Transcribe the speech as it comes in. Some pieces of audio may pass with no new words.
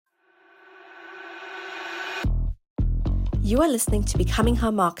You are listening to Becoming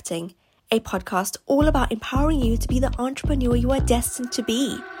Her Marketing, a podcast all about empowering you to be the entrepreneur you are destined to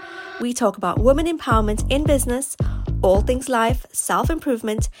be. We talk about women empowerment in business, all things life,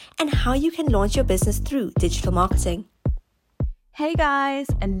 self-improvement, and how you can launch your business through digital marketing. Hey guys,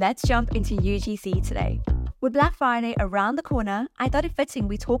 and let's jump into UGC today. With Black Friday around the corner, I thought it fitting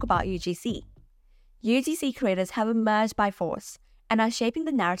we talk about UGC. UGC creators have emerged by force and are shaping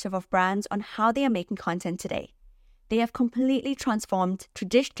the narrative of brands on how they are making content today. They have completely transformed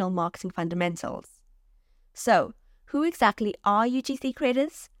traditional marketing fundamentals. So, who exactly are UGC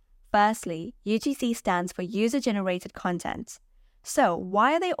creators? Firstly, UGC stands for user-generated content. So,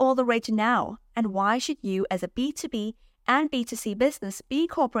 why are they all the rage now? And why should you as a B2B and B2C business be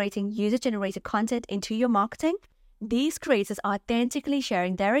incorporating user-generated content into your marketing? These creators are authentically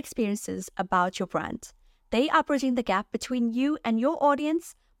sharing their experiences about your brand. They are bridging the gap between you and your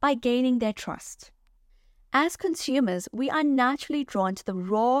audience by gaining their trust. As consumers, we are naturally drawn to the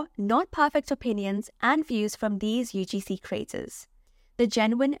raw, not perfect opinions and views from these UGC creators. The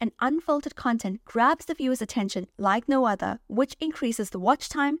genuine and unfiltered content grabs the viewer's attention like no other, which increases the watch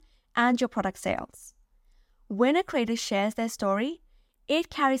time and your product sales. When a creator shares their story, it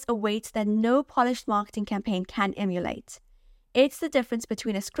carries a weight that no polished marketing campaign can emulate. It's the difference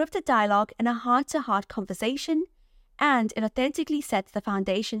between a scripted dialogue and a heart-to-heart conversation, and it authentically sets the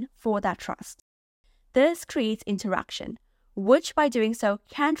foundation for that trust. This creates interaction, which by doing so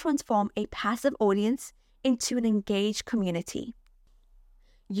can transform a passive audience into an engaged community.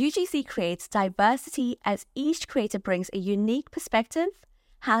 UGC creates diversity as each creator brings a unique perspective,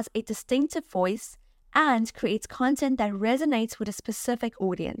 has a distinctive voice, and creates content that resonates with a specific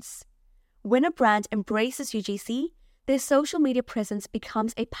audience. When a brand embraces UGC, their social media presence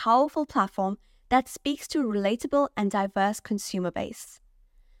becomes a powerful platform that speaks to a relatable and diverse consumer base.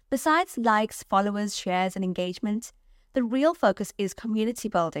 Besides likes, followers, shares, and engagement, the real focus is community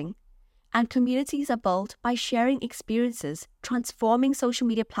building. And communities are built by sharing experiences, transforming social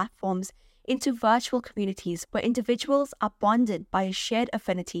media platforms into virtual communities where individuals are bonded by a shared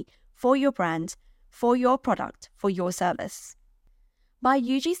affinity for your brand, for your product, for your service. By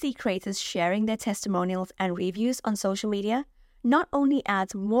UGC creators sharing their testimonials and reviews on social media, not only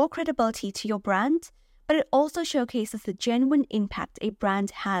adds more credibility to your brand, but it also showcases the genuine impact a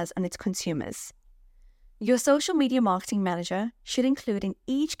brand has on its consumers. Your social media marketing manager should include in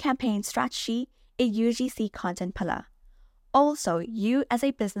each campaign strategy a UGC content pillar. Also, you as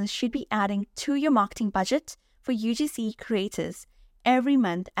a business should be adding to your marketing budget for UGC creators every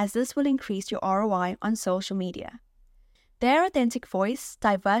month, as this will increase your ROI on social media. Their authentic voice,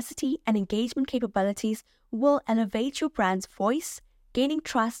 diversity, and engagement capabilities will elevate your brand's voice, gaining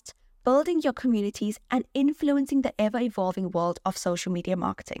trust, building your communities, and influencing the ever-evolving world of social media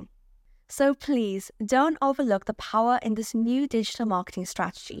marketing. So please don't overlook the power in this new digital marketing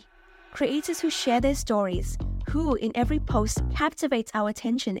strategy. Creators who share their stories, who in every post captivates our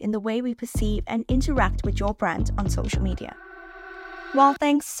attention in the way we perceive and interact with your brand on social media. Well,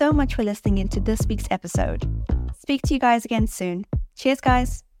 thanks so much for listening into this week's episode. Speak to you guys again soon. Cheers,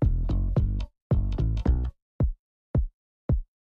 guys.